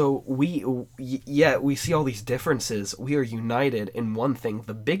 And so we see all these differences. We are united in one thing,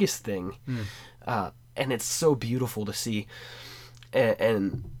 the biggest thing. And it's so beautiful to see.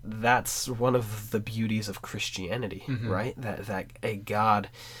 And that's one of the beauties of Christianity, right? That a God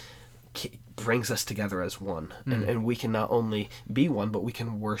brings us together as one. And we can not only be one, but we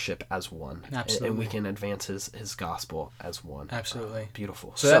can worship as one. Absolutely. And we can advance his gospel as one. Absolutely.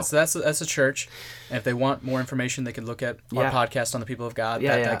 Beautiful. So that's a church. And if they want more information, they can look at our podcast on the people of God.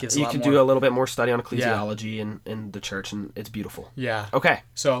 That gives you a lot can more. do a little bit more study on ecclesiology and the church, and it's beautiful. Yeah. Okay.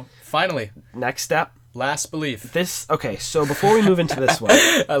 So finally, next step. last belief. So before we move into this one.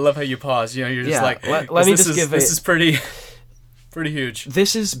 I love how you pause. You know, you're just like, let me just give this is pretty huge.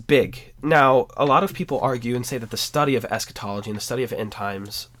 This is big. Now, a lot of people argue and say that the study of eschatology and the study of end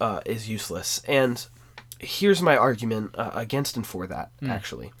times is useless. And here's my argument against and for that,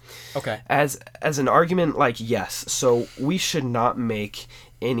 actually. Okay. As an argument, like, yes, so we should not make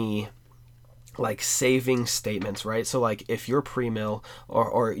any like saving statements, right? So like if you're pre-mill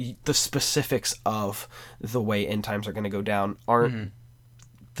or the specifics of the way end times are going to go down aren't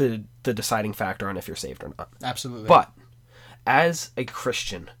the deciding factor on if you're saved or not. Absolutely. But as a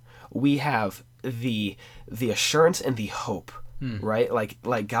Christian, we have the assurance and the hope, right?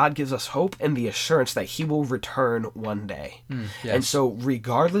 Like God gives us hope and the assurance that he will return one day. Yes. And so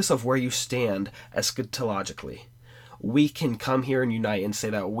regardless of where you stand eschatologically, we can come here and unite and say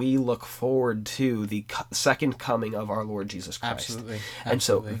that we look forward to the second coming of our Lord Jesus Christ. Absolutely. And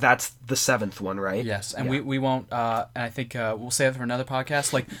so that's the seventh one, right? Yes, and we won't. And I think we'll save it for another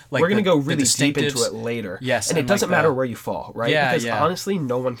podcast. Like we're gonna go really deep into it later. Yes, and it doesn't matter where you fall, right? Yeah, because honestly,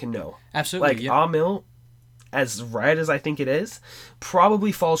 no one can know. Absolutely. Like Amil, as right as I think it is,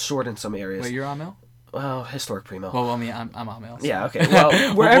 probably falls short in some areas. Wait, you're Amil? Well, historic pre-mill. Well, I mean, I'm Amil. So. Yeah. Okay.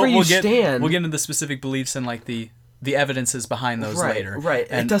 Well, wherever you stand, we'll get into the specific beliefs and like the evidences behind those later. Right.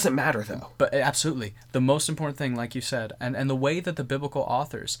 And it doesn't matter though. But absolutely. The most important thing, like you said, and the way that the biblical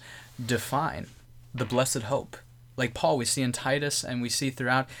authors define the blessed hope. Like Paul, we see in Titus and we see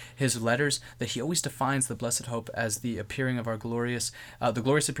throughout his letters that he always defines the blessed hope as the appearing of the glorious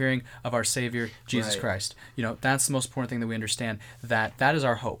appearing of our Savior, Jesus Christ. You know, that's the most important thing that we understand, that is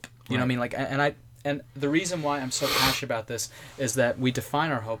our hope. You know what I mean? Like, and the reason why I'm so passionate about this is that we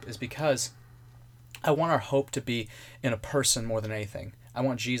define our hope is because I want our hope to be in a person more than anything. I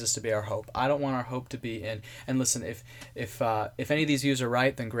want Jesus to be our hope. I don't want our hope to be in. And listen, if any of these views are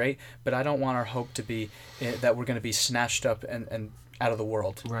right, then great. But I don't want our hope to be that we're going to be snatched up and out of the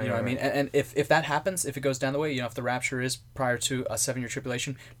world. Right, you know what I mean? And if that happens, if it goes down the way, you know, if the rapture is prior to a 7-year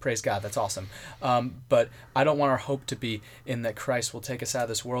tribulation, praise God, that's awesome. But I don't want our hope to be in that Christ will take us out of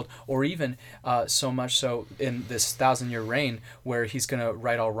this world, or even so much so in this 1,000-year reign where he's going to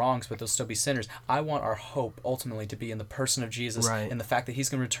right all wrongs, but there'll still be sinners. I want our hope ultimately to be in the person of Jesus, in the fact that he's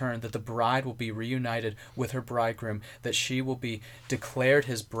going to return, that the bride will be reunited with her bridegroom, that she will be declared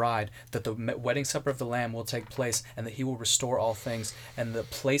his bride, that the wedding supper of the Lamb will take place, and that he will restore all things. And the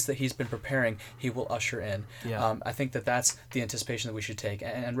place that he's been preparing, he will usher in. Yeah. I think that's the anticipation that we should take.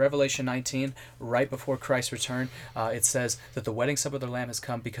 And Revelation 19, right before Christ's return, it says that the wedding supper of the Lamb has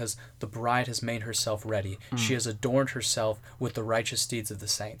come because the bride has made herself ready. She has adorned herself with the righteous deeds of the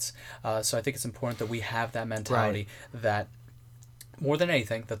saints. So I think it's important that we have that mentality that more than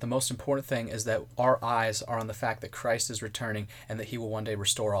anything, that the most important thing is that our eyes are on the fact that Christ is returning and that he will one day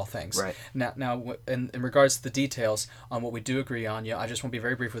restore all things. Right. Now, in regards to the details on what we do agree on, I just want to be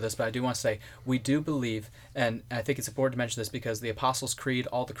very brief with this, but I do want to say we do believe, and I think it's important to mention this because the Apostles' Creed,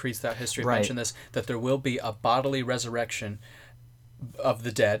 all the creeds throughout history mention this, that there will be a bodily resurrection of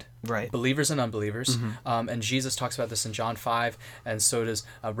the dead, believers and unbelievers, and Jesus talks about this in John 5, and so does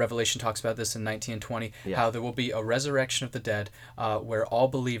Revelation talks about this in 19 and 20, how there will be a resurrection of the dead where all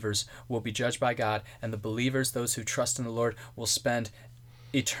believers will be judged by God, and the believers, those who trust in the Lord, will spend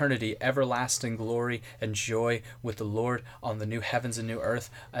eternity, everlasting glory and joy with the Lord on the new heavens and new earth,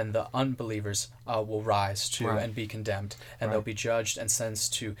 and the unbelievers will rise to and be condemned, and they'll be judged and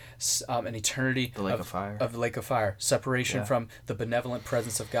sentenced to an eternity the lake of fire, separation from the benevolent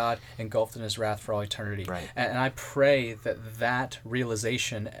presence of God, engulfed in his wrath for all eternity. And I pray that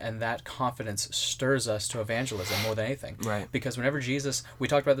realization and that confidence stirs us to evangelism more than anything, because whenever Jesus, we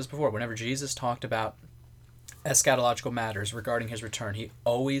talked about this before, whenever Jesus talked about eschatological matters regarding his return, he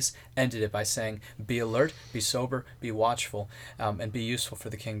always ended it by saying, be alert, be sober, be watchful, and be useful for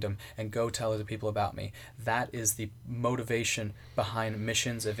the kingdom, and go tell other people about me. That is the motivation behind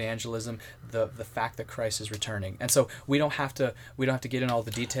missions, evangelism, the fact that Christ is returning. And so we don't have to get in all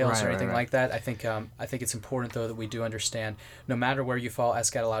the details or anything like that. I think it's important, though, that we do understand, no matter where you fall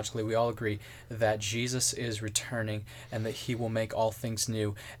eschatologically, we all agree that Jesus is returning and that he will make all things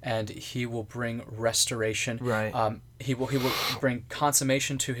new, and he will bring restoration. Right. He will bring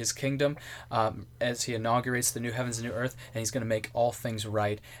consummation to his kingdom as he inaugurates the new heavens and new earth, and he's going to make all things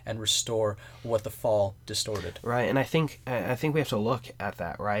right and restore what the fall distorted. Right, and I think we have to look at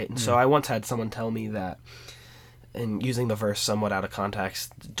that, right? And so I once had someone tell me that, and using the verse somewhat out of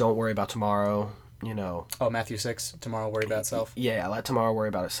context, don't worry about tomorrow. Matthew 6, tomorrow worry about itself. Yeah, let tomorrow worry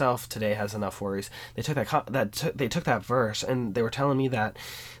about itself. Today has enough worries. They took that verse, and they were telling me that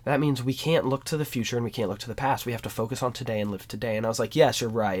means we can't look to the future and we can't look to the past. We have to focus on today and live today. And I was like, yes, you're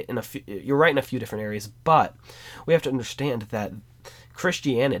right. You're right in a few different areas, but we have to understand that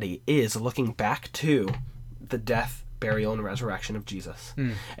Christianity is looking back to the death, burial, and resurrection of Jesus,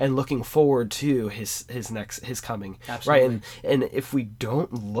 and looking forward to his coming. Absolutely. Right? And if we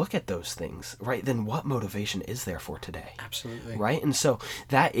don't look at those things, right, then what motivation is there for today? Absolutely. Right? And so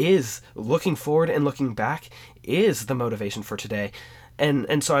that is looking forward and looking back is the motivation for today.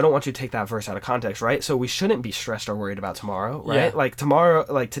 And so I don't want you to take that verse out of context, right? So we shouldn't be stressed or worried about tomorrow, right? Yeah. Like tomorrow,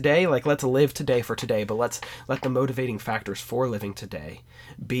 like today, like let's live today for today, but let's let the motivating factors for living today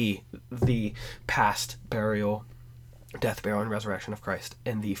be the past, burial, death, burial, and resurrection of Christ,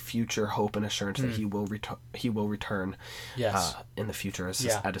 and the future hope and assurance that he will return Yes. in the future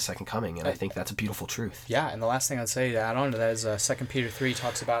at his second coming. And I think that's a beautiful truth. Yeah, and the last thing I'd say to add on to that is 2 Peter 3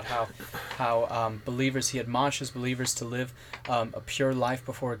 talks about how believers, he admonishes believers to live a pure life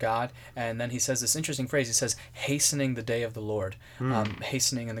before God, and then he says this interesting phrase. He says, hastening the day of the Lord.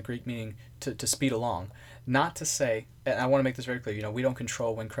 Hastening in the Greek meaning to speed along. Not to say, and I want to make this very clear, we don't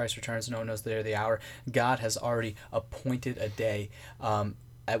control when Christ returns. No one knows the day or the hour. God has already appointed a day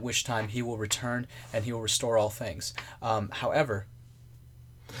at which time he will return and he will restore all things. However,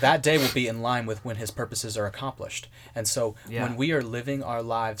 that day will be in line with when his purposes are accomplished. And so when we are living our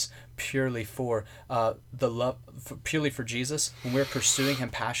lives purely for purely for Jesus, when we're pursuing him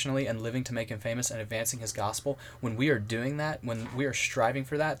passionately and living to make him famous and advancing his gospel, when we are doing that, when we are striving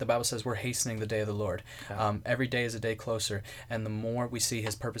for that, the Bible says we're hastening the day of the Lord. Every day is a day closer, and the more we see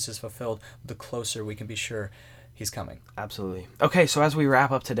his purposes fulfilled, the closer we can be sure he's coming. Absolutely. Okay, so as we wrap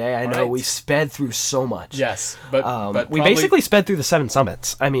up today, I know we sped through so much. Yes, but we basically sped through the 7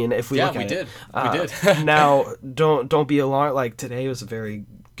 summits. I mean, if we look at it. We did. Now, don't be alarmed. Like, today was a very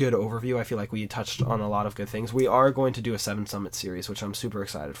good overview. I feel like we touched on a lot of good things. We are going to do a 7 Summit series, which I'm super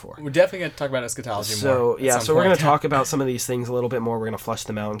excited for. We're definitely going to talk about eschatology more. So we're going to talk about some of these things a little bit more. We're going to flesh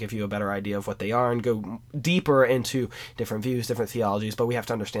them out and give you a better idea of what they are and go deeper into different views, different theologies, but we have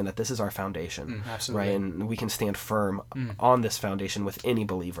to understand that this is our foundation. Absolutely. Right? And we can stand firm on this foundation with any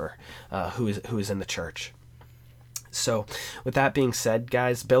believer who is in the church. So, with that being said,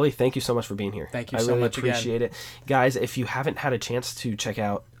 guys, Billy, thank you so much for being here. Thank you so much. I really appreciate it. Guys, if you haven't had a chance to check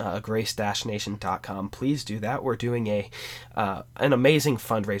out grace-nation.com, please do that. We're doing an amazing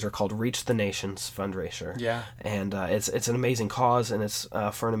fundraiser called Reach the Nations fundraiser. Yeah. And it's an amazing cause, and it's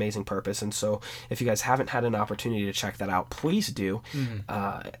for an amazing purpose. And so, if you guys haven't had an opportunity to check that out, please do.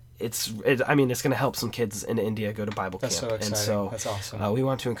 It's going to help some kids in India go to Bible camp. That's so exciting. And so that's awesome. we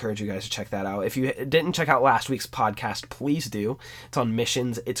want to encourage you guys to check that out. If you didn't check out last week's podcast, please do. It's on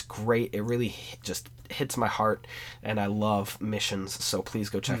missions. It's great. It really just hits my heart, and I love missions. So please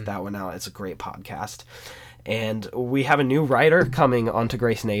go check that one out. It's a great podcast. And we have a new writer coming onto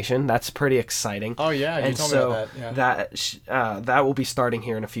Grace Nation. That's pretty exciting. Oh, yeah. You told me about that. Yeah. That will be starting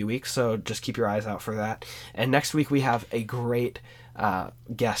here in a few weeks, so just keep your eyes out for that. And next week we have a great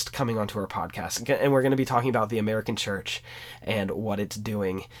guest coming onto our podcast, and we're going to be talking about the American church and what it's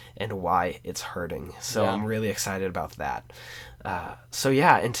doing and why it's hurting. So I'm really excited about that.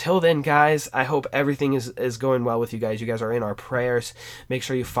 Until then, guys, I hope everything is going well with you guys. You guys are in our prayers. Make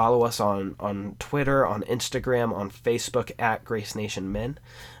sure you follow us on Twitter, on Instagram, on Facebook at Grace Nation Men.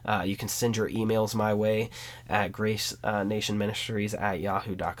 You can send your emails my way at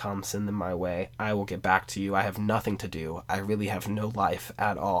gracenationministries@yahoo.com. Send them my way. I will get back to you. I have nothing to do. I really have no life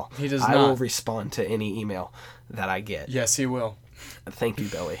at all. He does not. I will respond to any email that I get. Yes, he will. Thank you,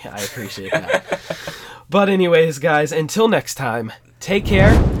 Billy. I appreciate that. But anyways, guys, until next time, take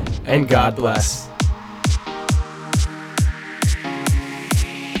care and God bless.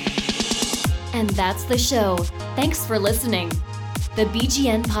 And that's the show. Thanks for listening. The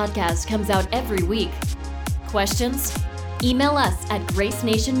BGN podcast comes out every week. Questions? Email us at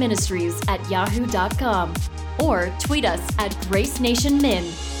gracenationministries@yahoo.com or tweet us at GraceNationMin.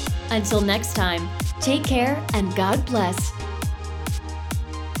 Until next time, take care and God bless.